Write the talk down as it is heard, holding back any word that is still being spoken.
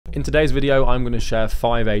In today's video, I'm going to share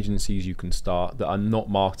 5 agencies you can start that are not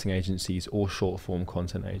marketing agencies or short form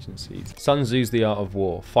content agencies. Sun Tzu's The Art of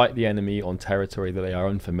War: fight the enemy on territory that they are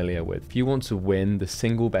unfamiliar with. If you want to win, the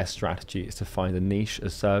single best strategy is to find a niche, a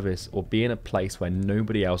service, or be in a place where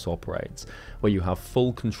nobody else operates, where you have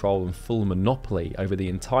full control and full monopoly over the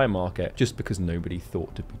entire market just because nobody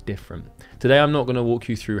thought to be different. Today, I'm not going to walk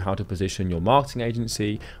you through how to position your marketing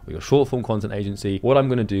agency or your short form content agency. What I'm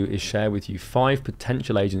going to do is share with you 5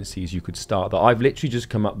 potential agencies you could start that I've literally just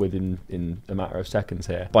come up with in a matter of seconds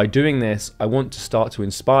here. By doing this, I want to start to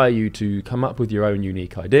inspire you to come up with your own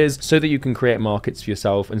unique ideas so that you can create markets for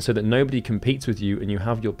yourself and so that nobody competes with you and you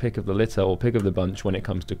have your pick of the litter or pick of the bunch when it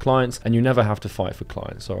comes to clients, and you never have to fight for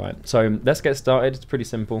clients. All right, so let's get started. It's pretty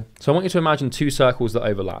simple. So I want you to imagine 2 circles that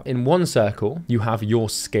overlap. In one circle, you have your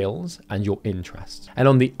skills and your interests, and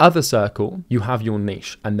on the other circle, you have your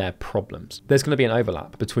niche and their problems. There's going to be an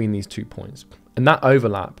overlap between these 2 points. And that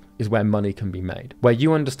overlap is where money can be made, where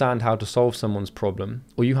you understand how to solve someone's problem,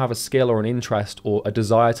 or you have a skill or an interest or a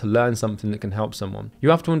desire to learn something that can help someone.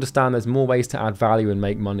 You have to understand there's more ways to add value and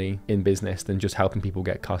make money in business than just helping people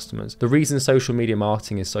get customers. The reason social media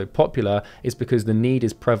marketing is so popular is because the need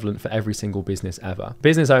is prevalent for every single business ever.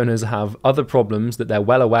 Business owners have other problems that they're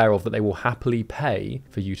well aware of that they will happily pay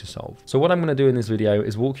for you to solve. So what I'm going to do in this video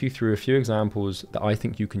is walk you through a few examples that I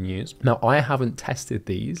think you can use. Now, I haven't tested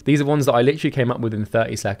these. These are ones that I literally came up with in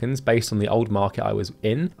 30 seconds based on the old market I was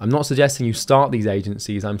in. I'm not suggesting you start these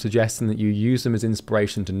agencies. I'm suggesting that you use them as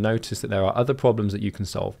inspiration to notice that there are other problems that you can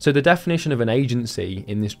solve. So the definition of an agency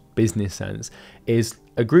in this business sense is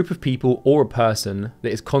a group of people or a person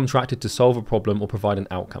that is contracted to solve a problem or provide an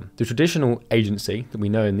outcome. The traditional agency that we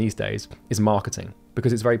know in these days is marketing,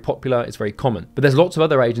 because it's very popular, it's very common. But there's lots of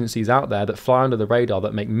other agencies out there that fly under the radar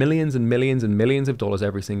that make millions and millions and millions of dollars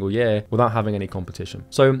every single year without having any competition.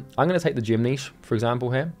 So I'm going to take the gym niche, for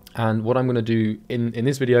example, here. And what I'm going to do in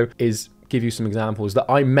this video is give you some examples that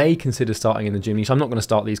I may consider starting in the gym niche. I'm not going to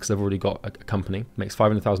start these because I've already got a company, makes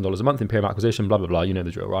 $500,000 a month in PM acquisition, blah, blah, blah. You know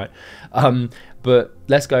the drill, right? But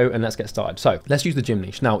let's go and let's get started. So let's use the gym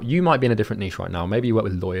niche. Now, you might be in a different niche right now. Maybe you work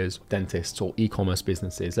with lawyers, dentists, or e-commerce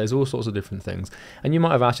businesses. There's all sorts of different things. And you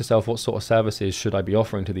might have asked yourself, what sort of services should I be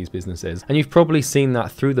offering to these businesses? And you've probably seen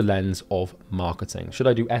that through the lens of marketing. Should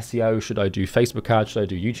I do SEO? Should I do Facebook ads? Should I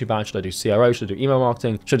do YouTube ads? Should I do CRO? Should I do email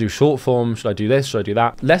marketing? Should I do short form? Should I do this? Should I do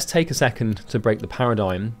that? Let's take a second to break the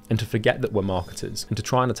paradigm and to forget that we're marketers and to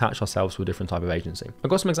try and attach ourselves to a different type of agency. I've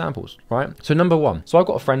got some examples, right? So number 1. So I've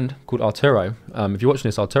got a friend called Arturo. If you're watching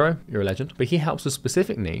this, Arturo, you're a legend. But he helps a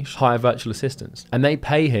specific niche hire virtual assistants, and they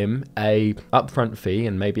pay him a upfront fee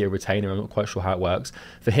and maybe a retainer. I'm not quite sure how it works,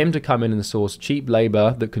 for him to come in and source cheap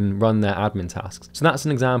labor that can run their admin tasks. So that's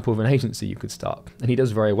an example of an agency you could start, and he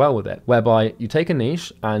does very well with it, whereby you take a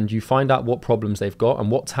niche and you find out what problems they've got and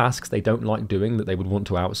what tasks they don't like doing that they would want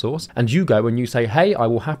to outsource, and you go and you say, hey, I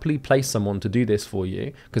will happily place someone to do this for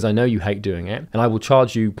you because I know you hate doing it, and I will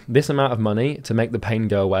charge you this amount of money to make the pain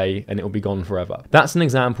go away, and it will be gone forever. That's an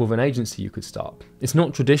example of an agency you could start. It's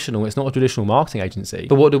not traditional, it's not a traditional marketing agency,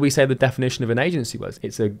 but what do we say the definition of an agency was?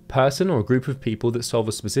 It's a person or a group of people that solve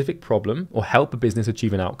a specific problem or help a business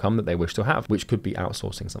achieve an outcome that they wish to have, which could be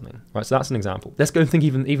outsourcing something, right? So that's an example. Let's go and think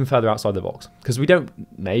even further outside the box, because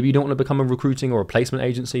maybe you don't want to become a recruiting or a placement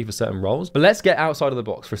agency for certain roles, but let's get outside of the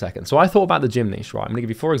box for a second. So I thought about the gym niche, right? I'm gonna give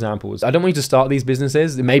you 4 examples. I don't want you to start these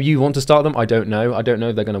businesses. Maybe you want to start them. I don't know. I don't know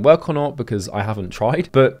if they're gonna work or not because I haven't tried,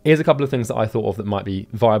 but here's a couple of things that I thought of that might be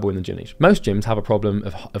viable in the gym niche. Most gyms have a problem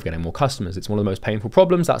of getting more customers. It's one of the most painful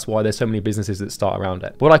problems. That's why there's so many businesses that start around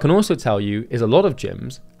it. What I can also tell you is a lot of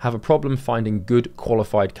gyms have a problem finding good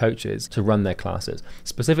qualified coaches to run their classes,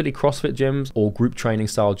 specifically CrossFit gyms or group training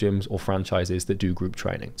style gyms or franchises that do group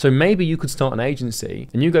training. So maybe you could start an agency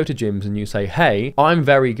and you go to gyms and you say, hey, I'm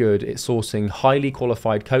very good at sourcing highly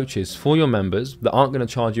qualified coaches for your members that aren't going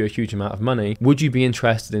to charge you a huge amount of money. Would you be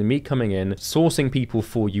interested in me coming in, sourcing people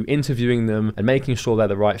for you, interviewing them and making sure they're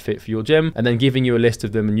the right fit for your gym, and then giving you a list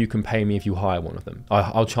of them, and you can pay me if you hire one of them.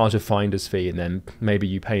 I'll charge a finder's fee, and then maybe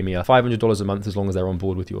you pay me $500 a month as long as they're on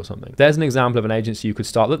board with you or something. There's an example of an agency you could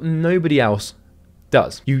start that nobody else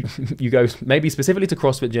does. You go maybe specifically to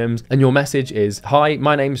CrossFit gyms and your message is, hi,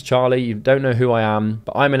 my name's Charlie. You don't know who I am,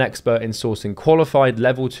 but I'm an expert in sourcing qualified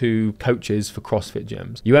level 2 coaches for CrossFit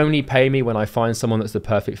gyms. You only pay me when I find someone that's the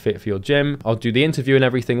perfect fit for your gym. I'll do the interview and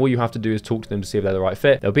everything. All you have to do is talk to them to see if they're the right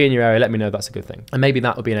fit. They'll be in your area. Let me know if that's a good thing. And maybe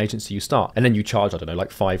that would be an agency you start. And then you charge, I don't know,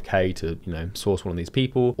 like $5K to, source one of these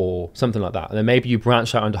people or something like that. And then maybe you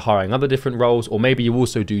branch out into hiring other different roles, or maybe you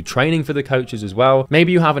also do training for the coaches as well.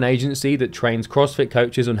 Maybe you have an agency that trains CrossFit CrossFit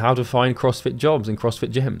coaches on how to find CrossFit jobs and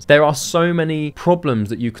CrossFit gyms. There are so many problems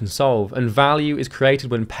that you can solve, and value is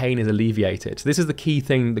created when pain is alleviated. So this is the key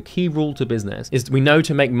thing, the key rule to business is we know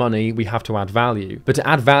to make money, we have to add value, but to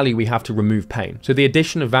add value, we have to remove pain. So the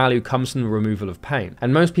addition of value comes from the removal of pain.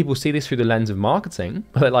 And most people see this through the lens of marketing.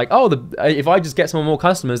 They're like, oh, if I just get some more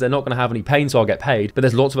customers, they're not going to have any pain, so I'll get paid. But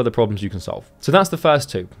there's lots of other problems you can solve. So that's the first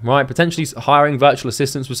two, right? Potentially hiring virtual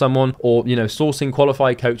assistants for someone, or, sourcing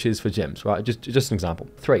qualified coaches for gyms, right? Just an example.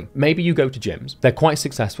 3, maybe you go to gyms. They're quite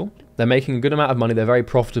successful. They're making a good amount of money. They're very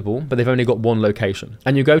profitable, but they've only got one location.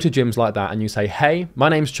 And you go to gyms like that and you say, hey, my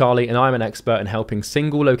name's Charlie and I'm an expert in helping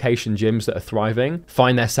single location gyms that are thriving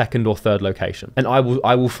find their second or third location. And I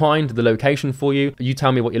will find the location for you. You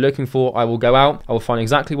tell me what you're looking for. I will go out. I will find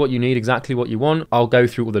exactly what you need, exactly what you want. I'll go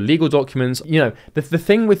through all the legal documents. The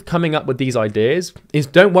thing with coming up with these ideas is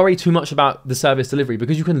don't worry too much about the service delivery,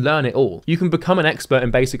 because you can learn it all. You can become an expert in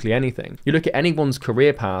basically anything. You look at anyone's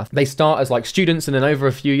career path. They start as like students, and then over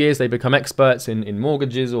a few years, they become experts in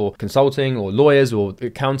mortgages or consulting or lawyers or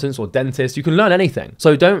accountants or dentists. You can learn anything.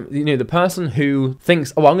 So the person who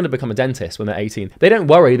thinks, oh, I'm going to become a dentist when they're 18, they don't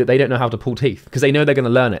worry that they don't know how to pull teeth, because they know they're going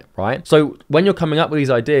to learn it, right? So when you're coming up with these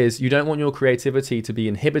ideas, you don't want your creativity to be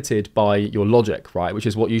inhibited by your logic, right? Which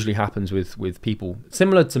is what usually happens with people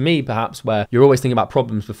similar to me, perhaps, where you're always thinking about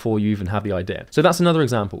problems before you even have the idea. So that's another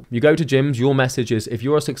example. You go to gyms, your message is, if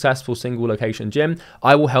you're a successful single location gym,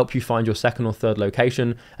 I will help you find your second or third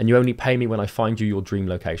location, and you only pay me when I find you your dream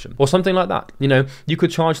location, or something like that. You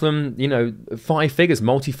could charge them, 5 figures,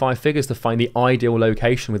 multi-5 figures to find the ideal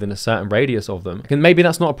location within a certain radius of them. And maybe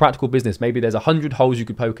that's not a practical business. Maybe there's 100 holes you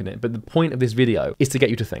could poke in it. But the point of this video is to get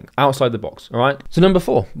you to think outside the box. All right. So number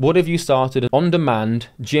 4, what if you started an on-demand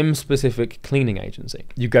gym-specific cleaning agency?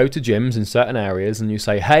 You go to gyms in certain areas and you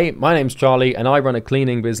say, hey, my name's Charlie and I run a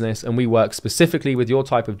cleaning business, and we work specifically with your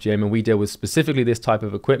type of gym, and we deal with specifically this type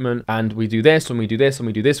of equipment, and we do this and we do this and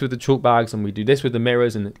we do this with the chalk bags, and we do this with the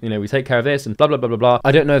mirrors, and we take care of this, and blah blah blah blah blah.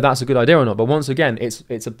 I don't know if that's a good idea or not, but once again,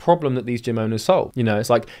 it's a problem that these gym owners solve. It's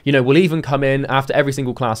like, we'll even come in after every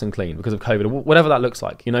single class and clean because of COVID, or whatever that looks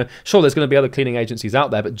like. Sure, there's going to be other cleaning agencies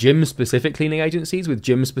out there, but gym specific cleaning agencies with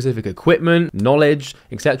gym specific equipment, knowledge,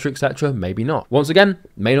 etc., maybe not. Once again,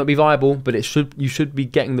 may not be viable, but you should be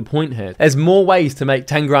getting the point here. There's more ways to make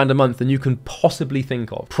 10 grand a month than you can possibly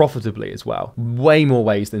think of, profitably as well. Way more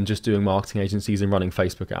ways than just doing marketing agencies and running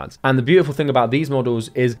Facebook ads. And the beautiful thing about these models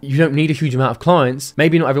is you don't need a huge amount of clients.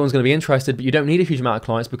 Maybe not everyone's going to be interested, but you don't need a huge amount of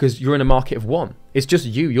clients because you're in a market of one. It's just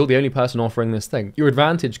you're the only person offering this thing. Your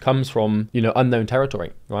advantage comes from, unknown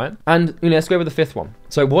territory, right? And, let's go with the 5th one.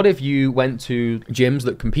 So what if you went to gyms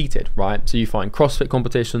that competed, right? So you find CrossFit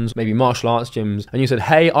competitions, maybe martial arts gyms, and you said,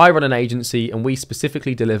 hey, I run an agency and we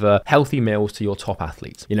specifically deliver healthy meals to your top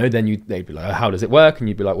athletes. Then they'd be like, oh, how does it work? And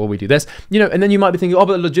you'd be like, well, we do this, and then you might be thinking, oh,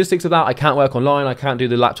 but the logistics of that, I can't work online, I can't do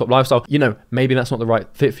the laptop lifestyle. Maybe that's not the right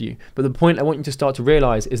fit for you. But the point I want you to start to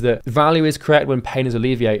realize is that value is created when pain is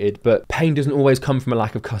alleviated, but pain doesn't always come from a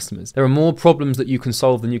lack of customers. There are more problems that you can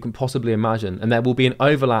solve than you can possibly imagine, and there will be an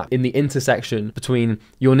overlap in the intersection between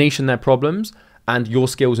your niche and their problems and your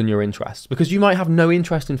skills and your interests, because you might have no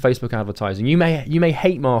interest in Facebook advertising. You may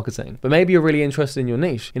hate marketing, but maybe you're really interested in your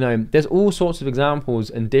niche. There's all sorts of examples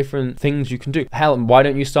and different things you can do. Hell, why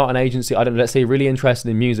don't you start an agency? I don't know, let's say you're really interested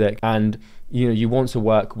in music and you want to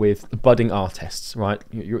work with budding artists, right?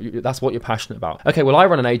 That's what you're passionate about. Okay, well, I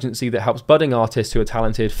run an agency that helps budding artists who are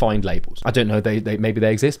talented find labels. I don't know, maybe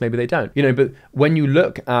they exist, maybe they don't. But when you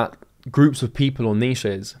look at groups of people or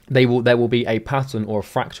niches, there will be a pattern or a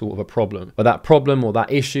fractal of a problem, but that problem or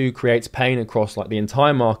that issue creates pain across like the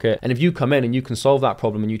entire market. And if you come in and you can solve that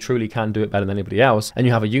problem and you truly can do it better than anybody else, and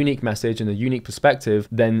you have a unique message and a unique perspective,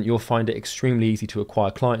 then you'll find it extremely easy to acquire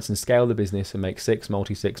clients and scale the business and make 6,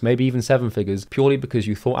 multi-6, maybe even 7 figures, purely because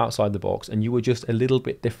you thought outside the box and you were just a little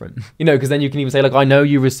bit different. Because then you can even say, like, I know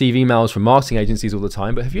you receive emails from marketing agencies all the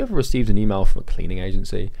time, but have you ever received an email from a cleaning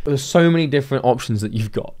agency? There's so many different options that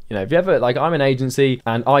you've got. If you ever, like, I'm an agency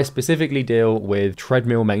and I specifically deal with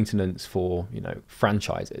treadmill maintenance for,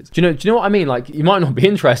 franchises. Do you know what I mean? Like, you might not be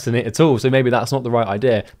interested in it at all, so maybe that's not the right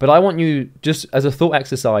idea. But I want you, just as a thought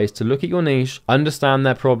exercise, to look at your niche, understand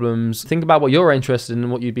their problems, think about what you're interested in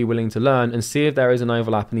and what you'd be willing to learn, and see if there is an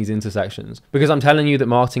overlap in these intersections. Because I'm telling you that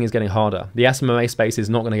marketing is getting harder. The SMMA space is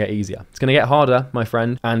not going to get easier. It's going to get harder, my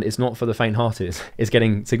friend, and it's not for the faint-hearted. It's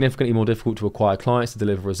getting significantly more difficult to acquire clients, to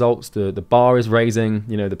deliver results. The bar is raising,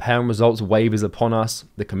 the pay on results wave is upon us.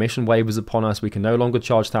 The commission wave is upon us. We can no longer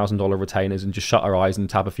charge $1,000 retainers and just shut our eyes and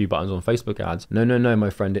tap a few buttons on Facebook ads. No, no, no, my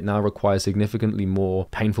friend. It now requires significantly more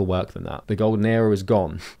painful work than that. The golden era is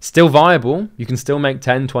gone. Still viable. You can still make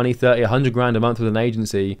 10, 20, 30, 100 grand a month with an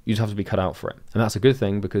agency. You just have to be cut out for it. And that's a good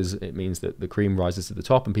thing because it means that the cream rises to the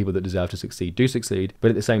top and people that deserve to succeed do succeed. But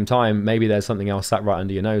at the same time, maybe there's something else sat right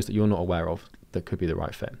under your nose that you're not aware of that could be the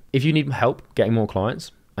right fit. If you need help getting more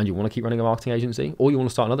clients, and you want to keep running a marketing agency, or you want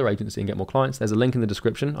to start another agency and get more clients, there's a link in the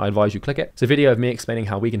description. I advise you click it. It's a video of me explaining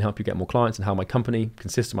how we can help you get more clients and how my company can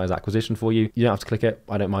systemize acquisition for you. You don't have to click it.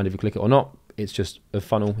 I don't mind if you click it or not. It's just a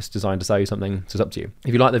funnel. It's designed to sell you something, so it's up to you.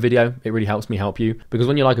 If you like the video, it really helps me help you, because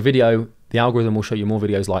when you like a video, the algorithm will show you more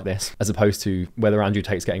videos like this, as opposed to whether Andrew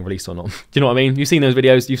Tate's getting released or not. Do you know what I mean? You've seen those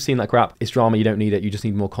videos, you've seen that crap. It's drama, you don't need it. You just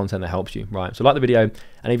need more content that helps you, right? So like the video,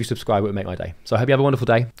 and if you subscribe, it would make my day. So I hope you have a wonderful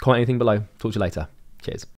day. Comment anything below. Talk to you later. Cheers.